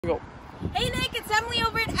Go. Hey Nick, it's Emily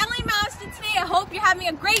over at LA Mazda today. I hope you're having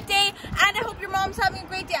a great day, and I hope your mom's having a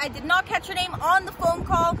great day. I did not catch your name on the phone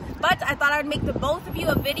call, but I thought I would make the both of you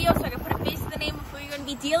a video so I could put a face to the name of who you're going to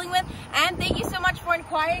be dealing with. And thank you so much for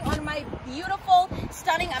inquiring on my beautiful,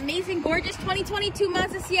 stunning, amazing, gorgeous 2022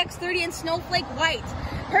 Mazda CX-30 in Snowflake White.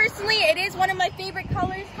 Personally, it is one of my favorite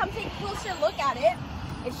colors. Come take a closer look at it.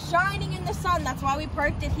 It's shining in the sun. That's why we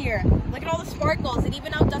parked it here. Look at all the sparkles. It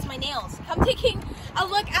even outdoes my nails. Come taking a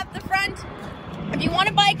look at the front. If you want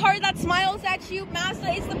to buy a car that smiles at you,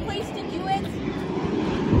 Mazda is the place to do it.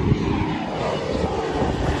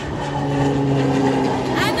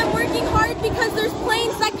 And I'm working hard because there's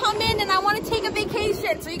planes that come in and I want to take a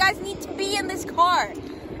vacation. So you guys need to be in this car.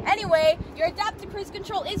 Anyway, your adaptive cruise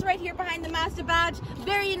control is right here behind the Mazda badge.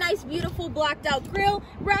 Very nice, beautiful blacked out grille,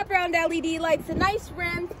 wraparound LED lights, a nice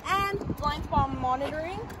rims, and blind spot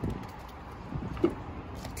monitoring.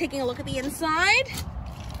 Taking a look at the inside.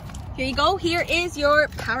 Here you go. Here is your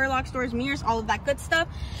power locks, doors, mirrors, all of that good stuff.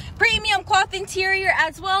 Premium cloth interior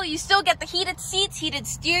as well. You still get the heated seats, heated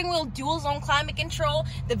steering wheel, dual zone climate control,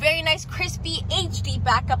 the very nice crispy HD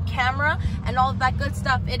backup camera, and all of that good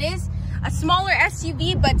stuff. It is a smaller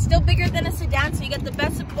SUV, but still bigger than a sedan, so you get the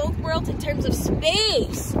best of both worlds in terms of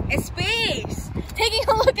space. Taking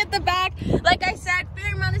a look at the back, like I said,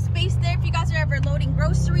 fair amount of space there if you guys are ever loading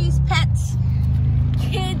groceries, pets,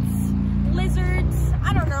 kids, lizards,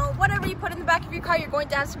 I don't know, whatever you put in the back of your car, you're going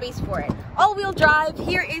to have space for it. All-wheel drive.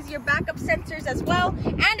 Here is your backup sensors as well,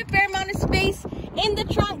 and a fair amount of space in the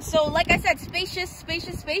trunk. So like I said, spacious.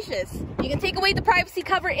 You can take away the privacy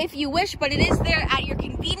cover if you wish, but it is there at your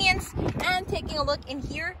convenience. And taking a look in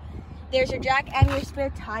here, there's your jack and your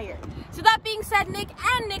spare tire. So that being said, Nick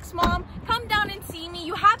and Nick's mom, come down and see me.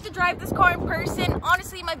 You have to drive this car in person.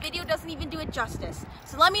 Honestly, my video doesn't even do it justice.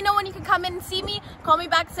 So let me know when you can come in and see me. Call me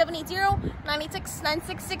back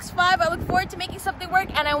 780-986-9665. I look forward to making something work,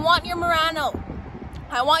 and I want your Murano.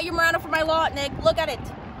 I want your Murano for my lot, Nick. Look at it.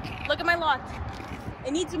 Look at my lot.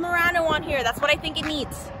 It needs a Murano on here. That's what I think it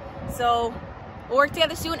needs. So we'll work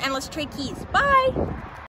together soon, and let's trade keys. Bye.